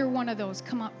fanfare. Either one of those.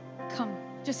 Come up. Come.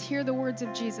 Just hear the words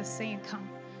of Jesus saying, come.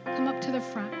 Come up to the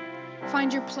front.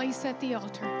 Find your place at the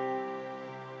altar.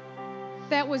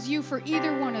 That was you for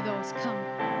either one of those. Come.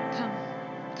 Come.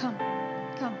 Come.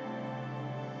 Come.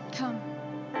 Come.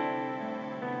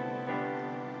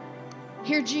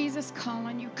 Hear Jesus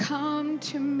calling you. Come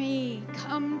to me.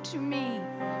 Come to me.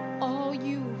 All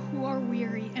you who are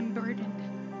weary and burdened,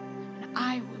 and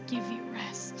I will give you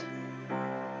rest.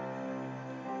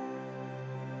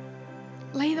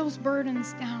 Lay those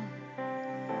burdens down.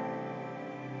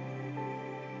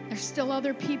 There's still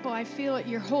other people, I feel it.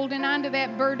 You're holding on to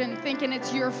that burden thinking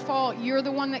it's your fault. You're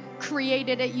the one that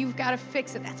created it. You've got to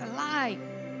fix it. That's a lie.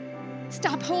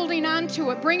 Stop holding on to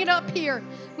it. Bring it up here.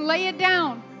 Lay it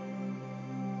down.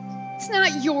 It's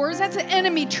not yours. That's the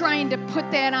enemy trying to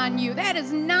put that on you. That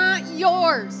is not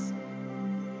yours.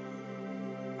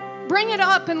 Bring it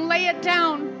up and lay it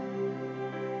down.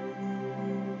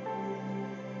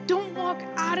 Don't walk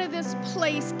out of this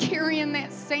place carrying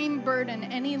that same burden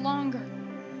any longer.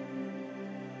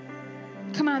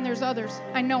 Come on, there's others.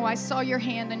 I know I saw your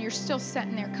hand and you're still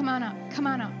sitting there. Come on up. Come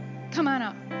on up. Come on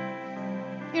up.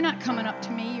 You're not coming up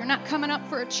to me. You're not coming up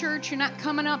for a church. You're not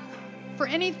coming up for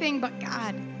anything but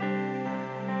God.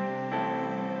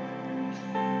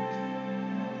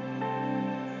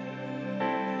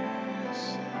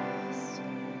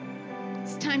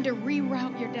 It's time to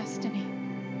reroute your destiny.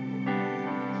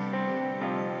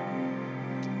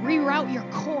 reroute your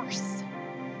course.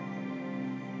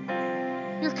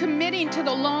 You're committing to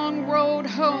the long road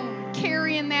home,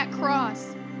 carrying that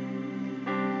cross,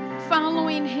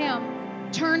 following Him,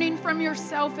 turning from your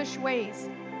selfish ways.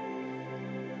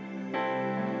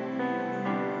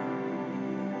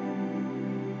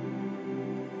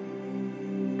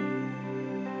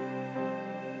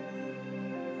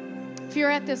 If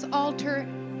you're at this altar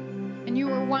and you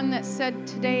were one that said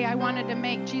today, I wanted to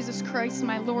make Jesus Christ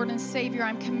my Lord and Savior,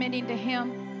 I'm committing to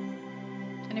Him.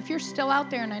 And if you're still out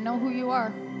there, and I know who you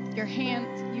are,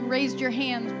 you raised your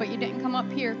hands, but you didn't come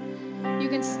up here, you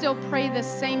can still pray this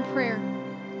same prayer.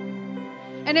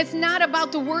 And it's not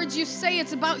about the words you say,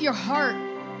 it's about your heart.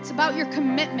 It's about your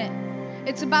commitment.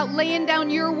 It's about laying down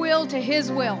your will to His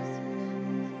will.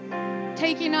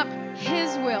 Taking up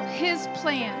His will, His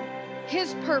plan,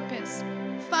 His purpose,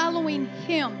 following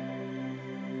Him.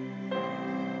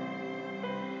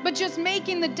 But just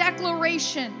making the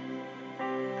declaration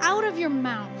out of your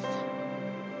mouth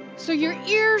so your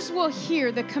ears will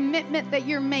hear the commitment that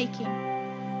you're making.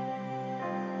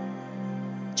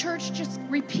 Church, just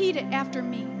repeat it after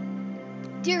me.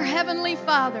 Dear Heavenly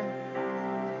Father,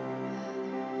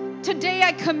 today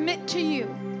I commit to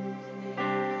you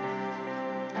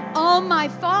all my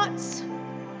thoughts,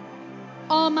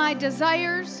 all my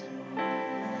desires,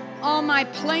 all my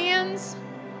plans,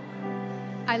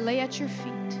 I lay at your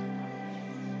feet,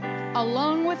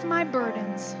 along with my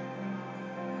burdens.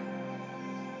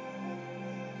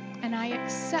 And I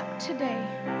accept today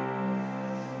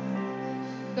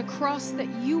the cross that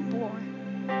you bore,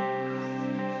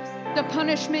 the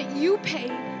punishment you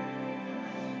paid,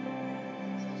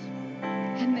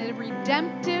 and the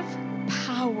redemptive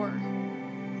power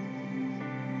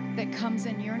that comes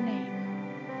in your name.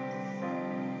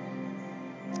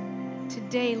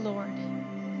 Today, Lord,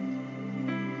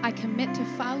 I commit to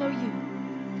follow you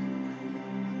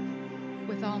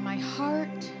with all my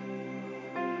heart,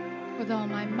 with all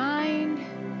my mind,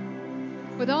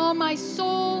 with all my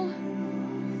soul,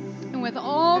 and with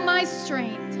all my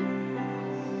strength.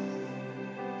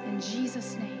 In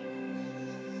Jesus' name,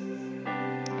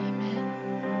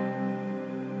 amen.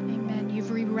 Amen.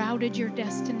 You've rerouted your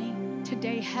destiny.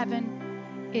 Today,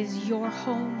 heaven is your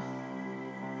home.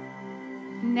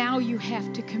 Now you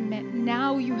have to commit.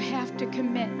 Now you have to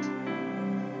commit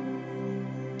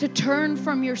to turn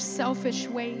from your selfish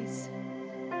ways,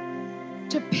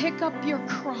 to pick up your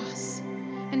cross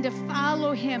and to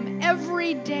follow Him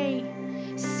every day.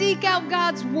 Seek out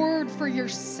God's word for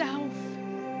yourself.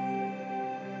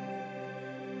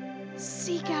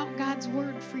 Seek out God's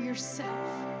word for yourself.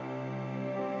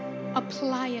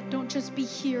 Apply it. Don't just be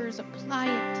hearers. Apply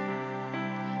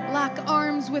it. Lock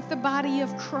arms with the body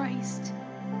of Christ.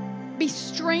 Be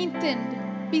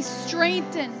strengthened. Be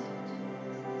strengthened.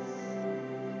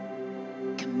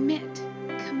 Commit,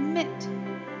 commit,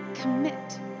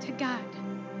 commit to God.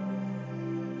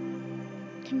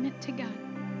 Commit to God.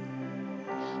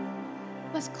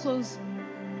 Let's close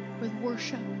with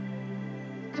worship.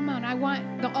 Come on, I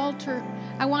want the altar.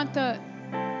 I want the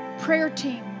prayer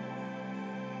team.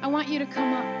 I want you to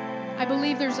come up. I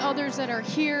believe there's others that are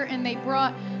here and they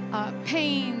brought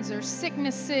pains or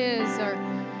sicknesses or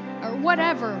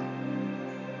whatever.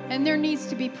 And there needs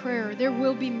to be prayer. There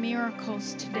will be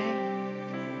miracles today.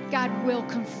 God will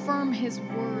confirm His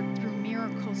word through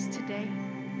miracles today.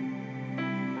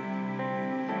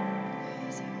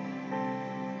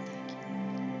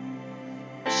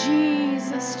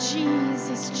 Jesus,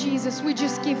 Jesus, Jesus, we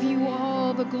just give you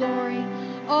all the glory,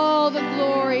 all the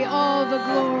glory, all the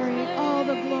glory, all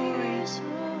the glory.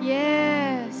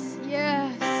 Yes,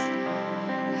 yes.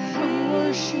 We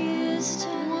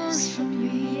worship you.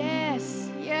 Yes,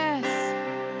 yes.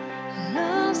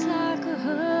 Love's like a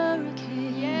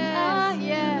hurricane. Yes,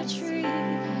 yes.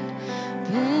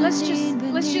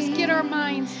 Let's just get our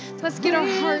minds, let's get our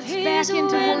hearts back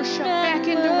into worship, back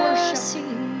into worship.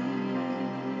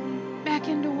 Back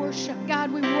into worship.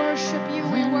 God, we worship you.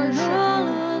 We worship all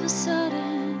you. of a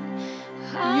sudden,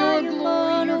 Your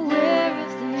glory, your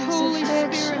glory. Holy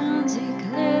Spirit.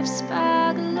 Eclipsed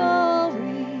by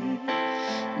glory.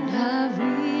 And I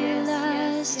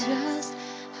realized just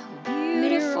how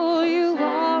beautiful you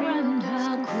are and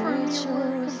how great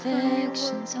your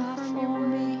affections are for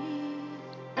me.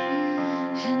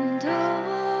 And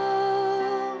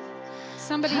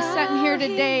somebody sitting here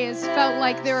today has felt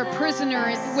like they're a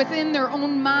prisoner within their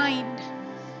own mind.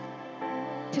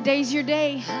 Today's your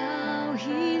day.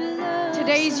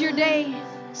 Today's your day.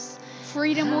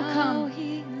 Freedom will come.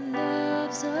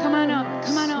 Come on up.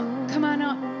 Come on up. Come on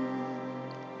up.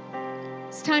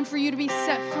 It's time for you to be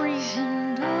set free.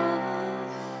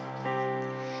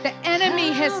 The enemy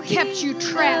enemy has kept you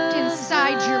trapped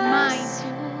inside your mind.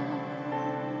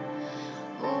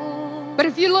 But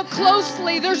if you look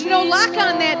closely, there's no lock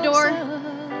on that door.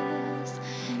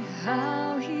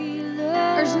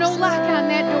 There's no lock on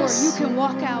that door. You can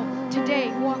walk out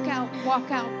today. Walk out,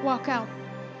 walk out, walk out.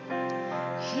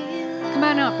 Come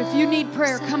on up. If you need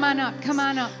prayer, come on up, come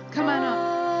on up, come on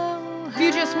up. If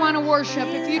you just want to worship,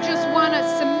 if you just want to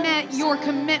cement your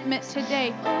commitment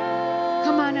today,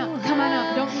 come on up, come on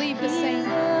up. Don't leave the same.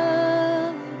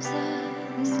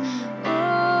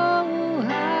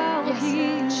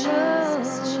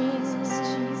 Yes, Jesus,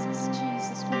 Jesus,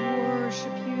 Jesus, we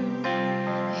worship you.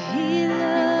 He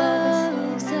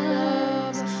loves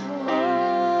us.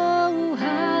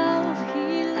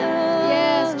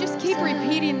 Yes, just keep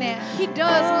repeating that. He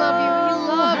does love you. He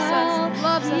loves us.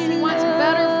 Loves us. He wants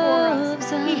better for us.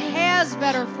 He has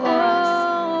better for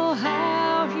us.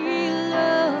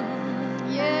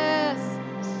 Yes.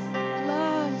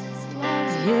 Loves us.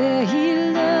 Loves us. Yeah, He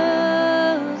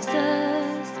loves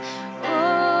us.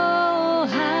 Oh,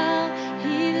 how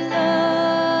He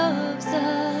loves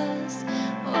us.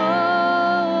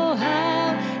 Oh,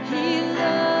 how He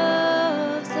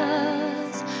loves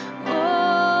us.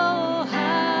 Oh,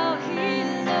 how He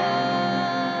loves.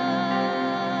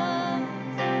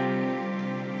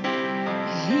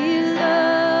 He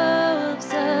loves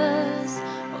us.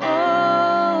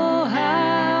 Oh,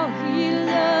 how He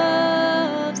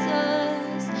loves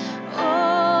us.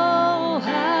 Oh,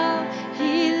 how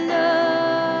He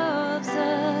loves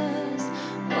us.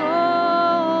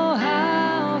 Oh,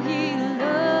 how He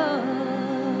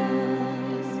loves.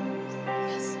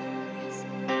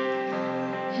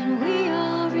 And we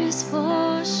are His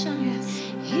portion.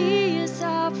 He is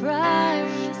our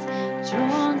prize,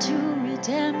 drawn to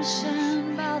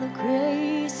redemption by the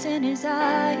grace in His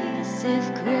eyes.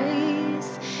 If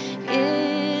grace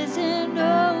is an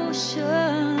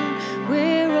ocean,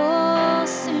 we're all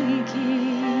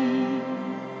sinking.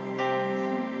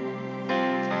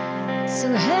 So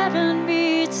heaven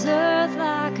meets earth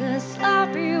like a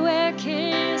sloppy wet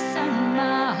kiss, and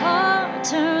my heart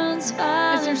turns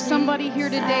violently. Is there somebody here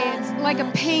today? It's like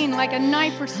a pain, like a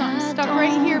knife or something stuck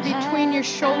right here between your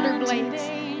shoulder blades.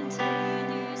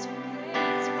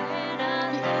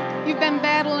 You've been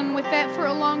battling with that for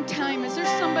a long time. Is there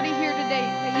somebody here today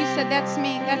that you said, that's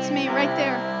me, right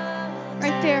there,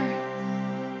 right there?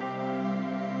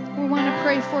 We want to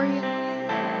pray for you.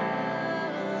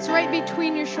 It's right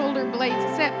between your shoulder blades.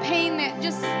 It's that pain that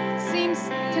just seems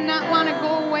to not want to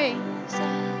go away.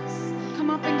 Come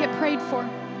up and get prayed for.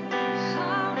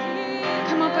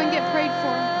 Come up and get prayed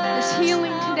for. There's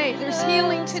healing today. There's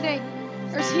healing today.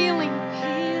 There's healing.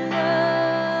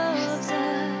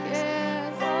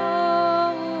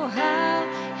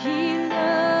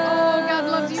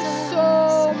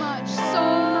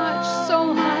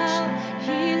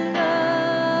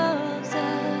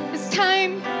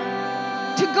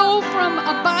 From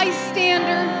a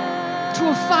bystander to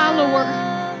a follower,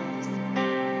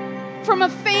 from a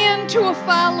fan to a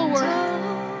follower.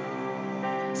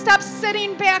 Stop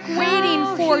sitting back waiting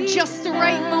for just the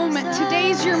right moment.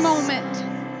 Today's your moment.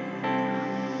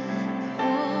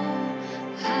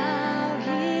 How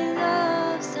He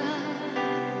loves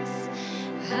us,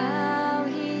 how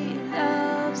He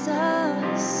loves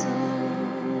us so.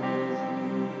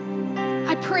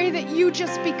 I pray that you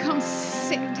just become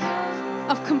sick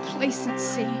of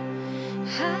complacency.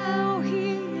 How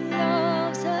He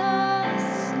loves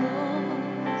us,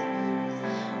 Lord.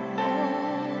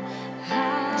 Oh,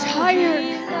 how Tired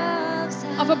He loves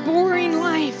us, of a boring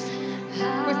life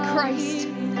with Christ.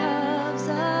 He loves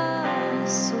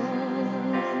us so.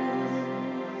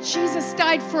 Jesus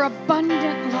died for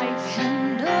abundant life,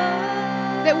 And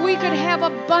that we could have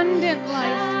abundant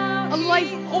life, a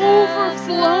life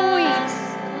overflowing.